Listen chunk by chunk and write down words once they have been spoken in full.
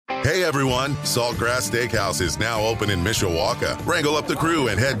Hey everyone, Saltgrass Steakhouse is now open in Mishawaka. Wrangle up the crew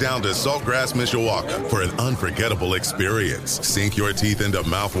and head down to Saltgrass Mishawaka for an unforgettable experience. Sink your teeth into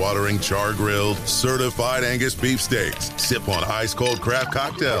mouth-watering char-grilled, certified Angus beef steaks. Sip on ice-cold craft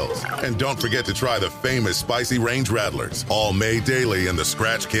cocktails. And don't forget to try the famous spicy range rattlers, all made daily in the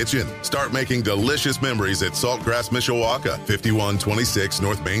Scratch Kitchen. Start making delicious memories at Saltgrass Mishawaka, 5126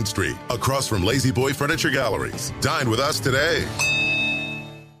 North Main Street, across from Lazy Boy Furniture Galleries. Dine with us today.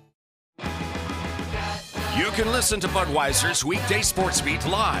 You can listen to Budweiser's weekday sports beat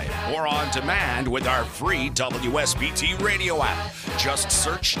live or on demand with our free WSBT radio app. Just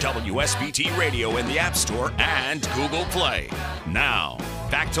search WSBT Radio in the App Store and Google Play. Now,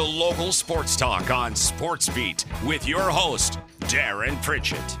 back to local sports talk on Sports Beat with your host, Darren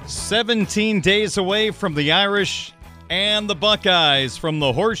Pritchett. 17 days away from the Irish and the Buckeyes from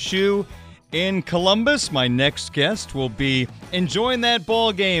the Horseshoe in Columbus. My next guest will be enjoying that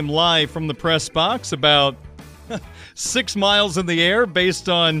ball game live from the press box, about 6 miles in the air based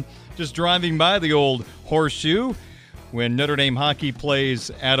on just driving by the old Horseshoe when Notre Dame hockey plays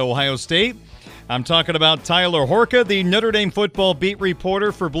at Ohio State. I'm talking about Tyler Horka, the Notre Dame football beat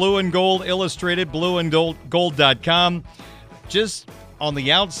reporter for Blue and Gold Illustrated, blueandgold.com. Just on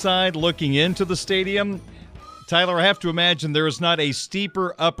the outside looking into the stadium, Tyler, I have to imagine there is not a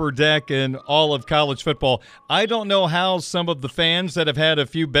steeper upper deck in all of college football. I don't know how some of the fans that have had a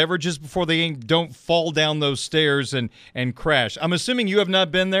few beverages before the game don't fall down those stairs and crash. I'm assuming you have not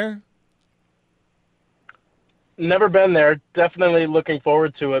been there? Never been there. Definitely looking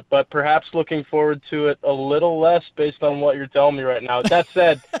forward to it, but perhaps looking forward to it a little less based on what you're telling me right now. That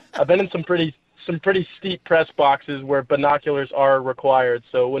said, I've been in some pretty steep press boxes where binoculars are required,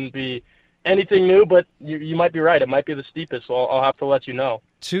 so it wouldn't be anything new, but you might be right. It might be the steepest, so I'll have to let you know.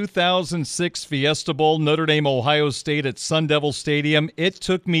 2006 Fiesta Bowl, Notre Dame, Ohio State at Sun Devil Stadium. It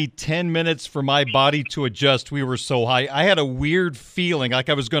took me 10 minutes for my body to adjust. We were so high. I had a weird feeling like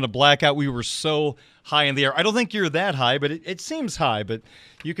I was going to black out. We were so high in the air. I don't think you're that high, but it seems high. But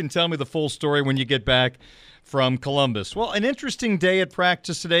you can tell me the full story when you get back from Columbus. Well, an interesting day at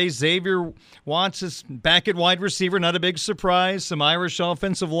practice today. Xavier Watts is back at wide receiver. Not a big surprise. Some Irish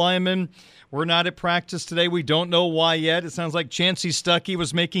offensive linemen were not at practice today. We don't know why yet. It sounds like Chancey Stuckey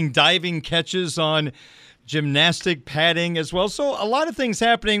was making diving catches on gymnastic padding as well. So a lot of things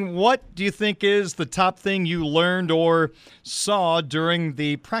happening. What do you think is the top thing you learned or saw during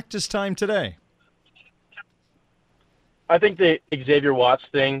the practice time today? I think the Xavier Watts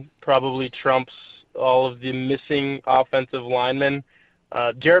thing probably trumps all of the missing offensive linemen.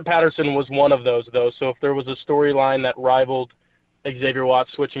 Jarrett Patterson was one of those, though. So if there was a storyline that rivaled Xavier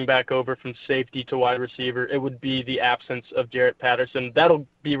Watts switching back over from safety to wide receiver, it would be the absence of Jarrett Patterson. That'll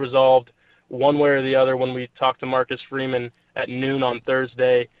be resolved one way or the other when we talk to Marcus Freeman at noon on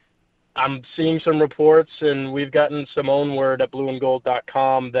Thursday. I'm seeing some reports, and we've gotten some own word at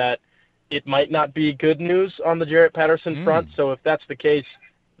blueandgold.com that it might not be good news on the Jarrett Patterson front. So if that's the case,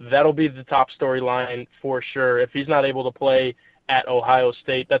 that'll be the top storyline for sure. If he's not able to play at Ohio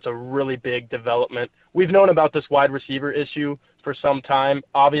State, that's a really big development. We've known about this wide receiver issue for some time.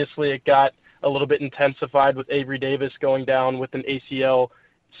 Obviously, it got a little bit intensified with Avery Davis going down with an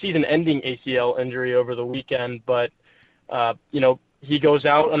season-ending ACL injury over the weekend. But, he goes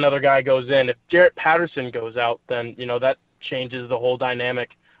out, another guy goes in. If Jarrett Patterson goes out, then, that changes the whole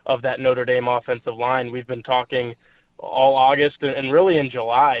dynamic of that Notre Dame offensive line. We've been talking all August and really in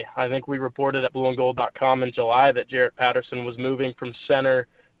July. I think we reported at blueandgold.com in July that Jarrett Patterson was moving from center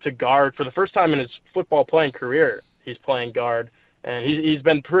to guard. For the first time in his football playing career, he's playing guard. And he's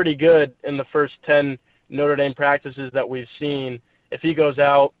been pretty good in the first 10 Notre Dame practices that we've seen. If he goes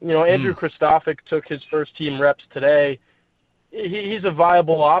out, Andrew Kristofic took his first team reps today. He's a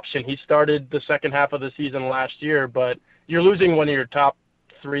viable option. He started the second half of the season last year, but you're losing one of your top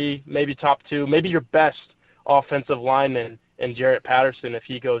 3, maybe top 2, maybe your best offensive lineman in Jarrett Patterson if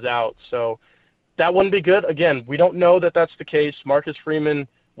he goes out. So that wouldn't be good. Again, we don't know that that's the case. Marcus Freeman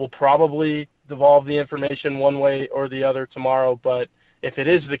will probably devolve the information one way or the other tomorrow, but if it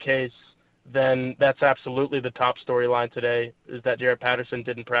is the case, then that's absolutely the top storyline today, is that Jarrett Patterson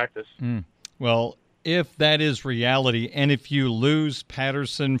didn't practice. Well, if that is reality, and if you lose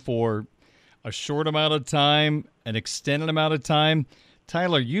Patterson for a short amount of time, an extended amount of time,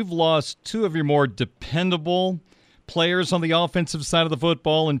 Tyler, you've lost 2 of your more dependable players on the offensive side of the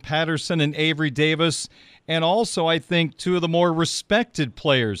football in Patterson and Avery Davis, and also, I think, 2 of the more respected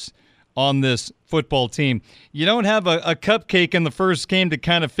players on this football team. You don't have a cupcake in the first game to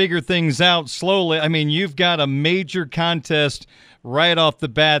kind of figure things out slowly. I mean, you've got a major contest right off the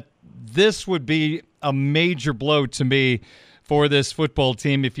bat. This would be a major blow to me for this football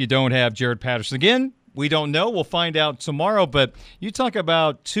team if you don't have Jaret Patterson. Again, we don't know. We'll find out tomorrow. But you talk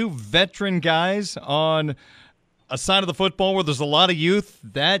about two veteran guys on a side of the football where there's a lot of youth.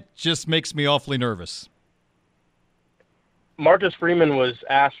 That just makes me awfully nervous. Marcus Freeman was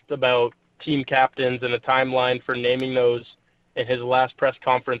asked about team captains and a timeline for naming those in his last press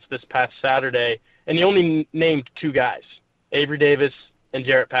conference this past Saturday, and he only named two guys, Avery Davis and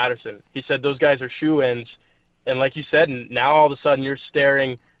Jaret Patterson. He said those guys are shoe-ins, and like you said, now all of a sudden you're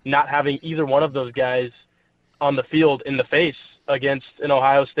staring, not having either one of those guys on the field in the face against an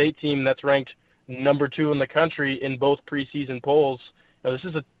Ohio State team that's ranked number 2 in the country in both preseason polls. Now, this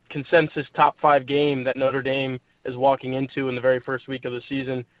is a consensus top 5 game that Notre Dame is walking into in the very first week of the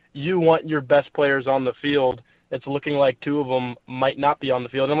season. You want your best players on the field. It's looking like 2 of them might not be on the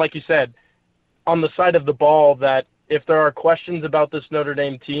field. And like you said, on the side of the ball, that if there are questions about this Notre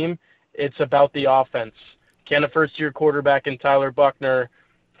Dame team, it's about the offense. Can a first-year quarterback in Tyler Buchner,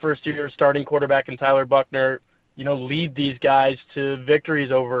 first-year starting quarterback in Tyler Buchner, lead these guys to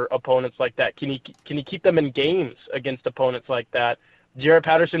victories over opponents like that? Can he keep them in games against opponents like that? Jaret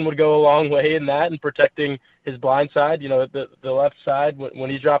Patterson would go a long way in that, and protecting his blind side, the left side, when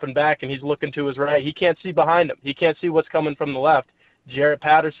he's dropping back and he's looking to his right, he can't see behind him. He can't see what's coming from the left. Jaret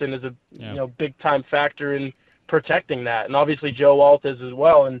Patterson is a big-time factor in protecting that. And obviously Joe Alt is as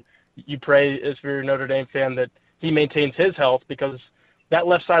well, and you pray, if you're a Notre Dame fan, that he maintains his health, because that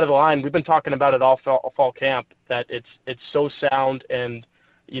left side of the line, we've been talking about it all fall camp, that it's so sound, and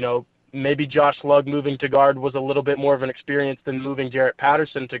maybe Josh Lugg moving to guard was a little bit more of an experience than moving Jaret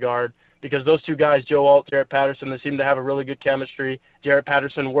Patterson to guard, because those two guys, Joe Alt, Jaret Patterson, they seem to have a really good chemistry. Jaret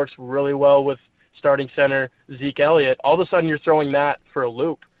Patterson works really well with starting center Zeke Elliott. All of a sudden you're throwing that for a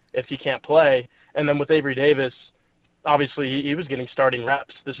loop if he can't play. And then with Avery Davis, obviously he was getting starting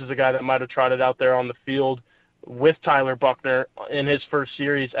reps. This is a guy that might have trotted out there on the field with Tyler Buchner in his first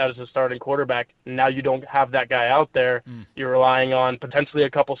series as a starting quarterback. Now you don't have that guy out there. You're relying on potentially a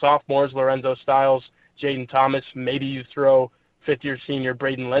couple sophomores, Lorenzo Styles, Jaden Thomas. Maybe you throw fifth-year senior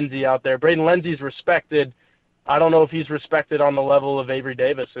Braden Lenzy out there. Braden Lenzy's respected. I don't know if he's respected on the level of Avery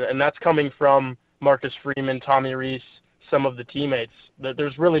Davis, and that's coming from Marcus Freeman, Tommy Rees, some of the teammates.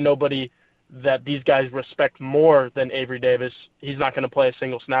 There's really nobody that these guys respect more than Avery Davis. He's not going to play a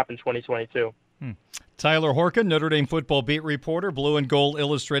single snap in 2022. Tyler Horka, Notre Dame football beat reporter, Blue and Gold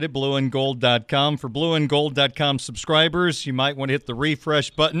Illustrated, blueandgold.com. For blueandgold.com subscribers, you might want to hit the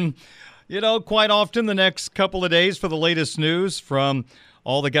refresh button, quite often the next couple of days for the latest news from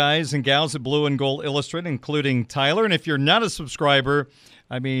all the guys and gals at Blue and Gold Illustrated, including Tyler. And if you're not a subscriber,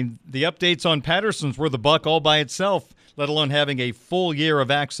 the updates on Patterson's worth a buck all by itself, let alone having a full year of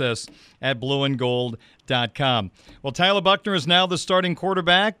access at blueandgold.com. Well, Tyler Buchner is now the starting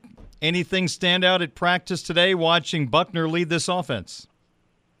quarterback. Anything stand out at practice today watching Buchner lead this offense?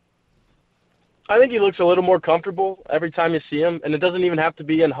 I think he looks a little more comfortable every time you see him, and it doesn't even have to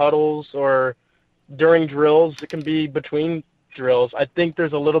be in huddles or during drills. It can be between drills. I think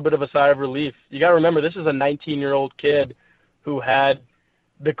there's a little bit of a sigh of relief. You got to remember, this is a 19-year-old kid who had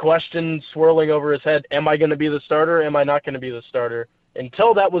the question swirling over his head, am I going to be the starter? Am I not going to be the starter?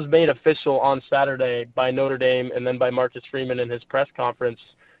 Until that was made official on Saturday by Notre Dame and then by Marcus Freeman in his press conference,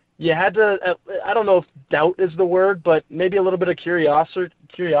 you had to, I don't know if doubt is the word, but maybe a little bit of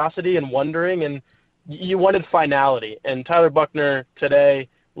curiosity and wondering, and you wanted finality. And Tyler Buchner today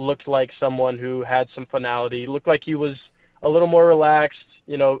looked like someone who had some finality, looked like he was a little more relaxed.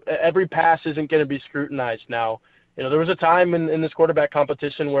 Every pass isn't going to be scrutinized now. There was a time in this quarterback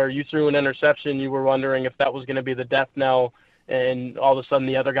competition where you threw an interception, you were wondering if that was going to be the death knell, and all of a sudden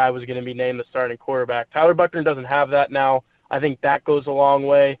the other guy was going to be named the starting quarterback. Tyler Buchner doesn't have that now. I think that goes a long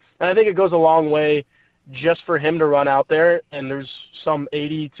way. And I think it goes a long way just for him to run out there, and there's some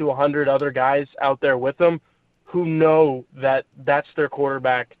 80 to 100 other guys out there with him who know that that's their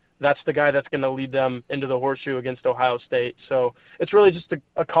quarterback. That's the guy that's going to lead them into the horseshoe against Ohio State. So it's really just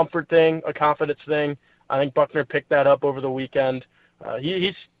a comfort thing, a confidence thing. I think Buchner picked that up over the weekend.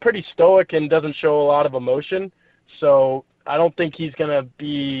 He's pretty stoic and doesn't show a lot of emotion. So I don't think he's going to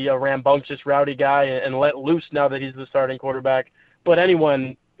be a rambunctious, rowdy guy and let loose now that he's the starting quarterback. But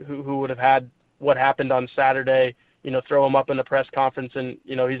anyone who would have had what happened on Saturday, throw him up in a press conference and,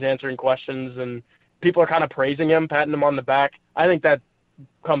 he's answering questions and people are kind of praising him, patting him on the back. I think that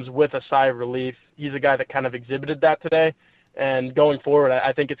comes with a sigh of relief. He's a guy that kind of exhibited that today. And going forward,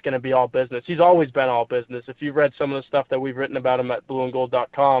 I think it's going to be all business. He's always been all business. If you've read some of the stuff that we've written about him at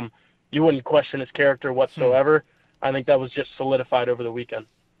blueandgold.com, you wouldn't question his character whatsoever. I think that was just solidified over the weekend.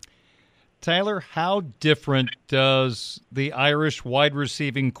 Tyler, how different does the Irish wide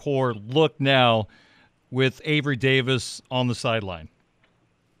receiving core look now with Avery Davis on the sideline?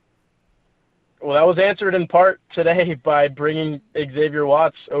 Well, that was answered in part today by bringing Xavier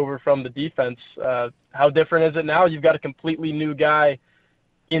Watts over from the defense. How different is it now? You've got a completely new guy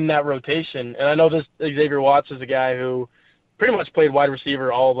in that rotation. And I know this Xavier Watts is a guy who pretty much played wide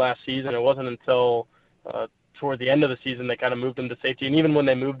receiver all of last season. It wasn't until toward the end of the season they kind of moved him to safety. And even when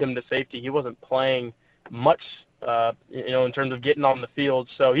they moved him to safety, he wasn't playing much, in terms of getting on the field.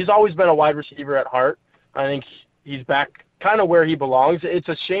 So he's always been a wide receiver at heart. I think he's back kind of where he belongs. It's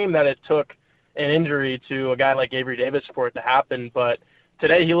a shame that it took an injury to a guy like Avery Davis for it to happen, but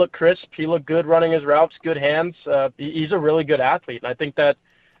today he looked crisp. He looked good running his routes, good hands. He's a really good athlete, and I think that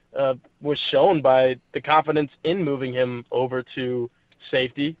was shown by the confidence in moving him over to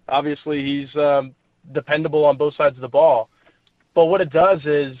safety. Obviously, he's dependable on both sides of the ball, but what it does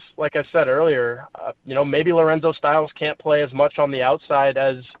is, like I said earlier, maybe Lorenzo Styles can't play as much on the outside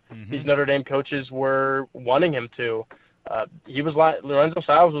as these Notre Dame coaches were wanting him to. Lorenzo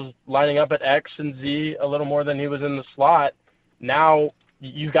Styles was lining up at X and Z a little more than he was in the slot. Now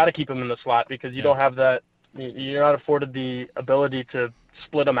you've got to keep him in the slot because you don't have that. You're not afforded the ability to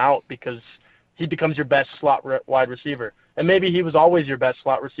split him out because he becomes your best slot wide receiver. And maybe he was always your best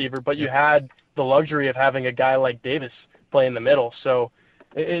slot receiver, but you had the luxury of having a guy like Davis play in the middle. So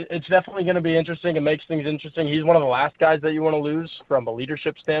it's definitely going to be interesting. It makes things interesting. He's one of the last guys that you want to lose from a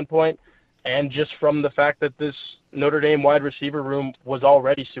leadership standpoint. And just from the fact that this Notre Dame wide receiver room was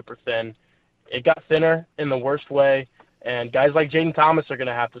already super thin, it got thinner in the worst way. And guys like Jaden Thomas are going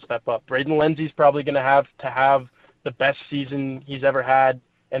to have to step up. Braden Lenzy's probably going to have the best season he's ever had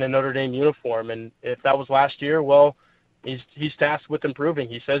in a Notre Dame uniform. And if that was last year, well, he's tasked with improving.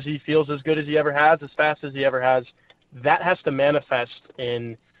 He says he feels as good as he ever has, as fast as he ever has. That has to manifest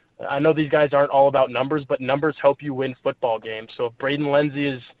in – I know these guys aren't all about numbers, but numbers help you win football games. So if Braden Lenzy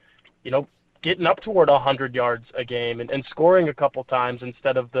is – getting up toward 100 yards a game and scoring a couple times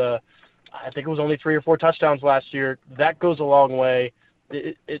instead of I think it was only 3 or 4 touchdowns last year, that goes a long way.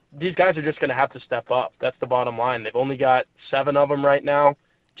 These guys are just going to have to step up. That's the bottom line. They've only got 7 of them right now.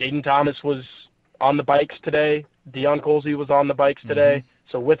 Jaden Thomas was on the bikes today. Deion Colsey was on the bikes today.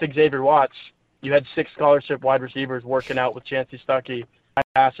 So with Xavier Watts, you had 6 scholarship wide receivers working out with Chancey Stuckey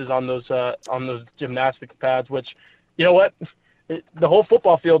passes on those gymnastics pads, which, you know what? The whole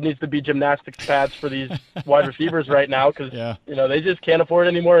football field needs to be gymnastics pads for these wide receivers right now because, they just can't afford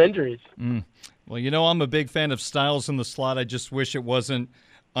any more injuries. Well, I'm a big fan of Styles in the slot. I just wish it wasn't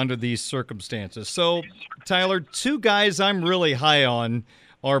under these circumstances. So, Tyler, 2 guys I'm really high on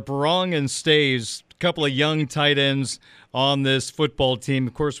are Barong and Stays, a couple of young tight ends on this football team.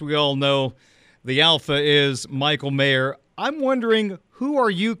 Of course, we all know the alpha is Michael Mayer. I'm wondering, who are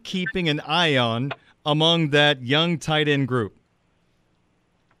you keeping an eye on among that young tight end group?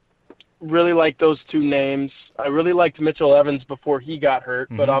 Really like those 2 names. I really liked Mitchell Evans before he got hurt,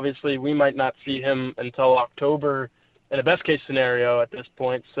 but obviously we might not see him until October in a best case scenario at this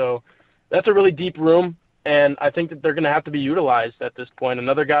point. So that's a really deep room, and I think that they're going to have to be utilized at this point.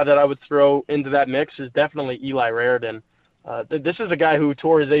 Another guy that I would throw into that mix is definitely Eli Raridan. This is a guy who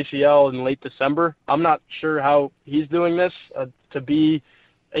tore his ACL in late December. I'm not sure how he's doing this. To be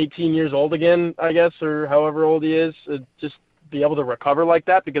 18 years old again, I guess, or however old he is, just be able to recover like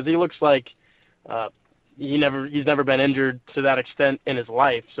that, because he looks like he's never been injured to that extent in his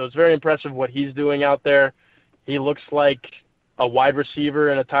life. So it's very impressive what he's doing out there. He looks like a wide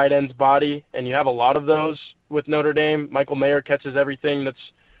receiver in a tight end's body, and you have a lot of those with Notre Dame. Michael Mayer catches everything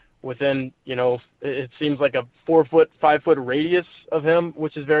that's within, it seems like a 4-foot, 5-foot radius of him,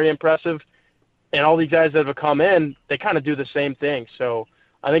 which is very impressive. And all these guys that have come in, they kind of do the same thing. So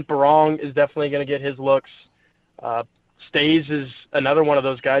I think Barong is definitely going to get his looks. Stays is another one of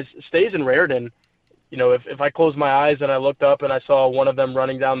those guys. Stays and Raridan, if I closed my eyes and I looked up and I saw one of them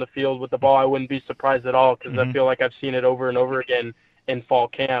running down the field with the ball, I wouldn't be surprised at all, because I feel like I've seen it over and over again in fall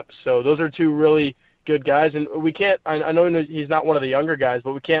camp. So those are 2 really good guys. And we can't – I know he's not one of the younger guys,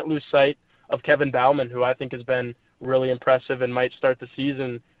 but we can't lose sight of Kevin Bauman, who I think has been really impressive and might start the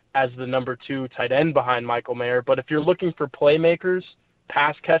season as the number 2 tight end behind Michael Mayer. But if you're looking for playmakers,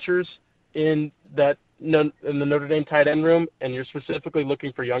 pass catchers in the Notre Dame tight end room, and you're specifically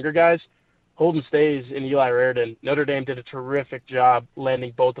looking for younger guys, Holden Stays and Eli Raridan, Notre Dame did a terrific job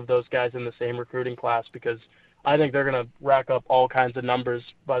landing both of those guys in the same recruiting class, because I think they're going to rack up all kinds of numbers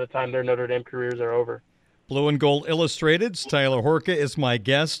by the time their Notre Dame careers are over. Blue and Gold Illustrated's Tyler Horka is my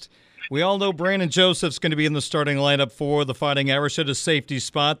guest. We all know Brandon Joseph's going to be in the starting lineup for the Fighting Irish at a safety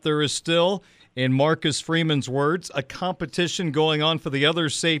spot. There is still, in Marcus Freeman's words, a competition going on for the other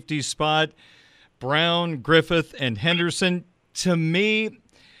safety spot. Brown, Griffith, and Henderson. To me,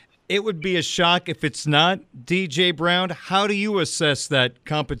 it would be a shock if it's not DJ Brown. How do you assess that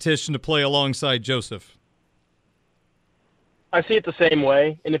competition to play alongside Joseph? I see it the same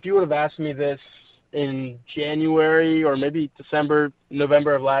way. And if you would have asked me this in January or maybe December,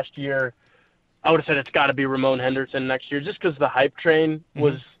 November of last year, I would have said it's got to be Ramon Henderson next year just because the hype train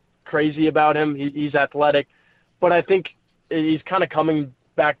was crazy about him. He's athletic. But I think he's kind of coming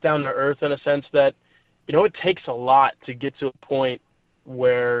back down to earth in a sense that, it takes a lot to get to a point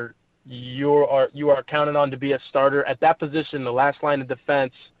where you are counted on to be a starter at that position, the last line of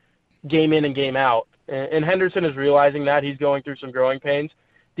defense, game in and game out. And Henderson is realizing that. He's going through some growing pains.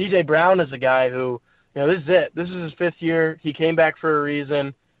 DJ Brown is a guy who, this is it. This is his 5th year. He came back for a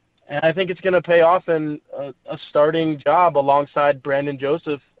reason. And I think it's going to pay off in a starting job alongside Brandon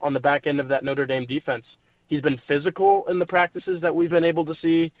Joseph on the back end of that Notre Dame defense. He's been physical in the practices that we've been able to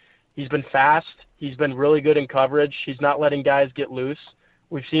see. He's been fast. He's been really good in coverage. He's not letting guys get loose.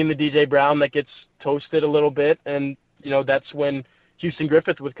 We've seen the DJ Brown that gets toasted a little bit, and, that's when Houston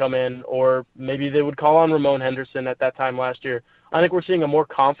Griffith would come in, or maybe they would call on Ramon Henderson at that time last year. I think we're seeing a more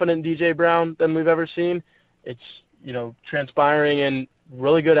confident DJ Brown than we've ever seen. It's, transpiring in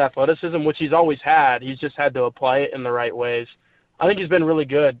really good athleticism, which he's always had. He's just had to apply it in the right ways. I think he's been really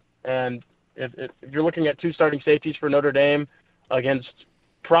good. And if you're looking at 2 starting safeties for Notre Dame against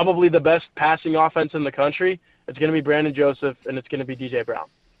probably the best passing offense in the country, it's going to be Brandon Joseph and it's going to be DJ Brown.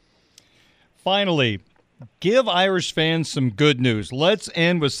 Finally, give Irish fans some good news. Let's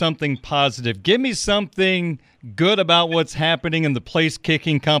end with something positive. Give me something good about what's happening in the place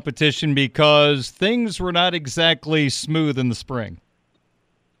kicking competition, because things were not exactly smooth in the spring.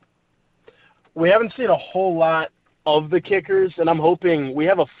 We haven't seen a whole lot of the kickers, and I'm hoping we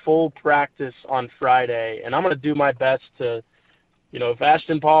have a full practice on Friday, and I'm going to do my best to, if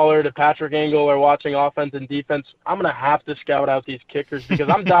Ashton Pollard, if Patrick Engel are watching offense and defense, I'm going to have to scout out these kickers because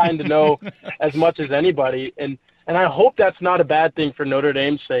I'm dying to know as much as anybody. And I hope that's not a bad thing for Notre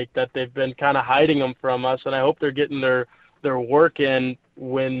Dame's sake, that they've been kind of hiding them from us, and I hope they're getting their work in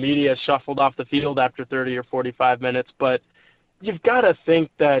when media shuffled off the field after 30 or 45 minutes. But you've got to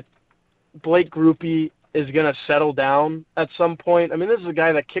think that Blake Grupe is going to settle down at some point. I mean, this is a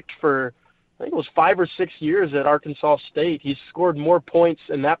guy that kicked for, I think it was 5 or 6 years at Arkansas State. He's scored more points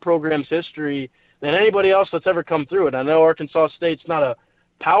in that program's history than anybody else that's ever come through it. I know Arkansas State's not a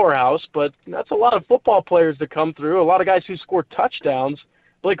powerhouse, but that's a lot of football players that come through, a lot of guys who score touchdowns.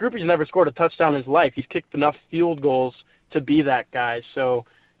 Blake Grupe's never scored a touchdown in his life. He's kicked enough field goals to be that guy. So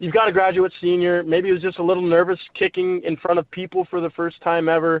you've got a graduate senior. Maybe he was just a little nervous kicking in front of people for the first time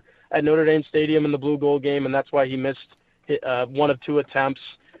ever at Notre Dame Stadium in the Blue Gold game, and that's why he missed 1 of 2 attempts.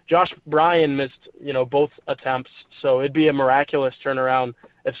 Josh Bryan missed, both attempts, so it'd be a miraculous turnaround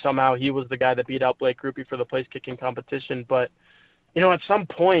if somehow he was the guy that beat out Blake Grupe for the place kicking competition. But, at some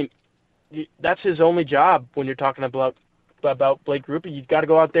point, that's his only job when you're talking about Blake Grupe. You've got to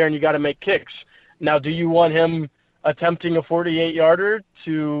go out there and you got to make kicks. Now, do you want him attempting a 48-yarder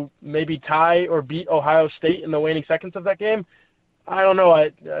to maybe tie or beat Ohio State in the waning seconds of that game? I don't know.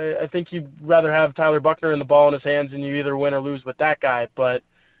 I think you'd rather have Tyler Buchner and the ball in his hands and you either win or lose with that guy. But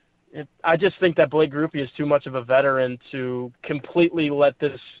I just think that Blake Grupe is too much of a veteran to completely let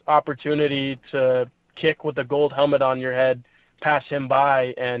this opportunity to kick with a gold helmet on your head pass him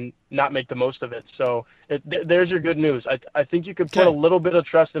by and not make the most of it. So there's your good news. I think you could put a little bit of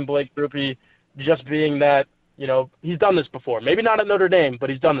trust in Blake Grupe just being that, he's done this before. Maybe not at Notre Dame, but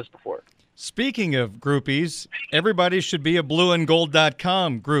he's done this before. Speaking of groupies, everybody should be a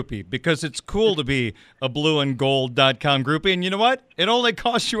blueandgold.com groupie because it's cool to be a blueandgold.com groupie. And you know what? It only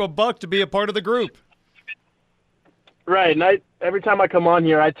costs you $1 to be a part of the group. Right. And every time I come on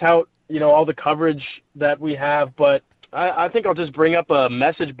here, I tout, all the coverage that we have. But I think I'll just bring up a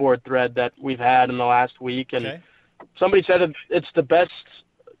message board thread that we've had in the last week. And somebody said it's the best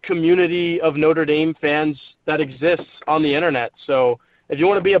community of Notre Dame fans that exists on the internet. So if you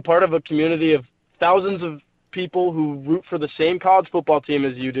want to be a part of a community of thousands of people who root for the same college football team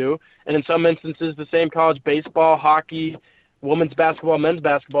as you do, and in some instances the same college baseball, hockey, women's basketball, men's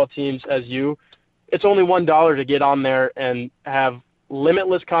basketball teams as you, it's only $1 to get on there and have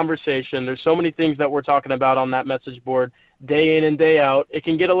limitless conversation. There's so many things that we're talking about on that message board day in and day out. It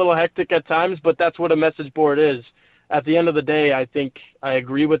can get a little hectic at times, but that's what a message board is. At the end of the day, I think I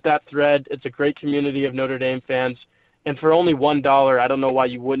agree with that thread. It's a great community of Notre Dame fans. And for only $1, I don't know why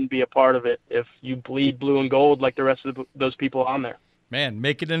you wouldn't be a part of it if you bleed blue and gold like the rest of those people on there. Man,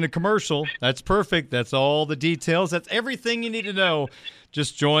 make it in a commercial. That's perfect. That's all the details. That's everything you need to know.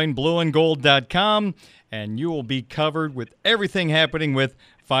 Just join blueandgold.com, and you will be covered with everything happening with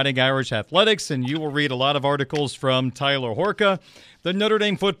Fighting Irish Athletics, and you will read a lot of articles from Tyler Horka, the Notre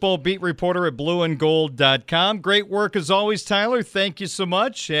Dame football beat reporter at blueandgold.com. Great work as always, Tyler. Thank you so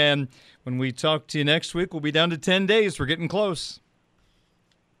much. And when we talk to you next week, we'll be down to 10 days. We're getting close.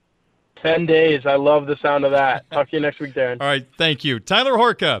 10 days. I love the sound of that. Talk to you next week, Darren. All right. Thank you. Tyler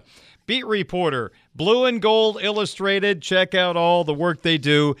Horka, beat reporter, Blue and Gold Illustrated. Check out all the work they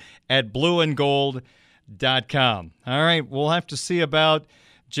do at blueandgold.com. All right. We'll have to see about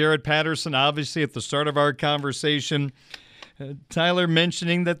Jaret Patterson, obviously, at the start of our conversation. Tyler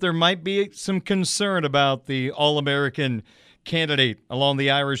mentioning that there might be some concern about the All-American candidate along the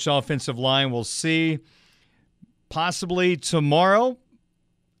Irish offensive line. We'll see possibly tomorrow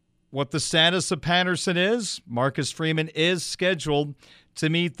what the status of Patterson is. Marcus Freeman is scheduled to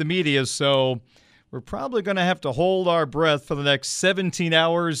meet the media, so we're probably going to have to hold our breath for the next 17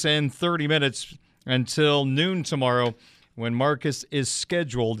 hours and 30 minutes until noon tomorrow when Marcus is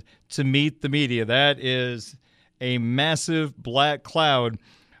scheduled to meet the media. That is a massive black cloud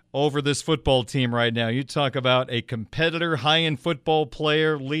over this football team right now. You talk about a competitor, high-end football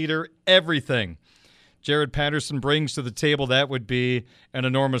player, leader, everything Jaret Patterson brings to the table. That would be an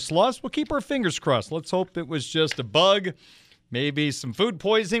enormous loss. We'll keep our fingers crossed. Let's hope it was just a bug, maybe some food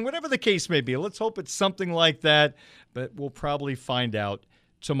poisoning, whatever the case may be. Let's hope it's something like that, but we'll probably find out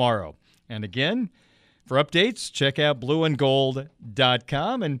tomorrow. And again, for updates, check out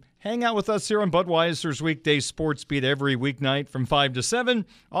blueandgold.com and hang out with us here on Budweiser's weekday sports beat every weeknight from 5 to 7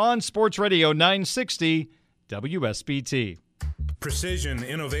 on Sports Radio 960 WSBT. Precision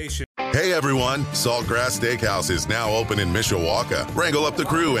innovation. Hey everyone, Saltgrass Steakhouse is now open in Mishawaka. Wrangle up the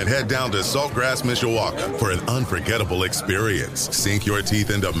crew and head down to Saltgrass Mishawaka for an unforgettable experience. Sink your teeth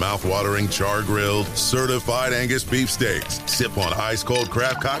into mouth-watering char-grilled, certified Angus beef steaks. Sip on ice-cold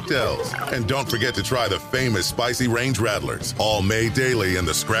craft cocktails. And don't forget to try the famous spicy range rattlers, all made daily in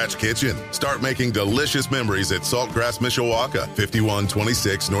the Scratch Kitchen. Start making delicious memories at Saltgrass Mishawaka,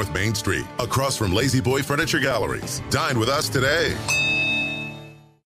 5126 North Main Street, across from Lazy Boy Furniture Galleries. Dine with us today.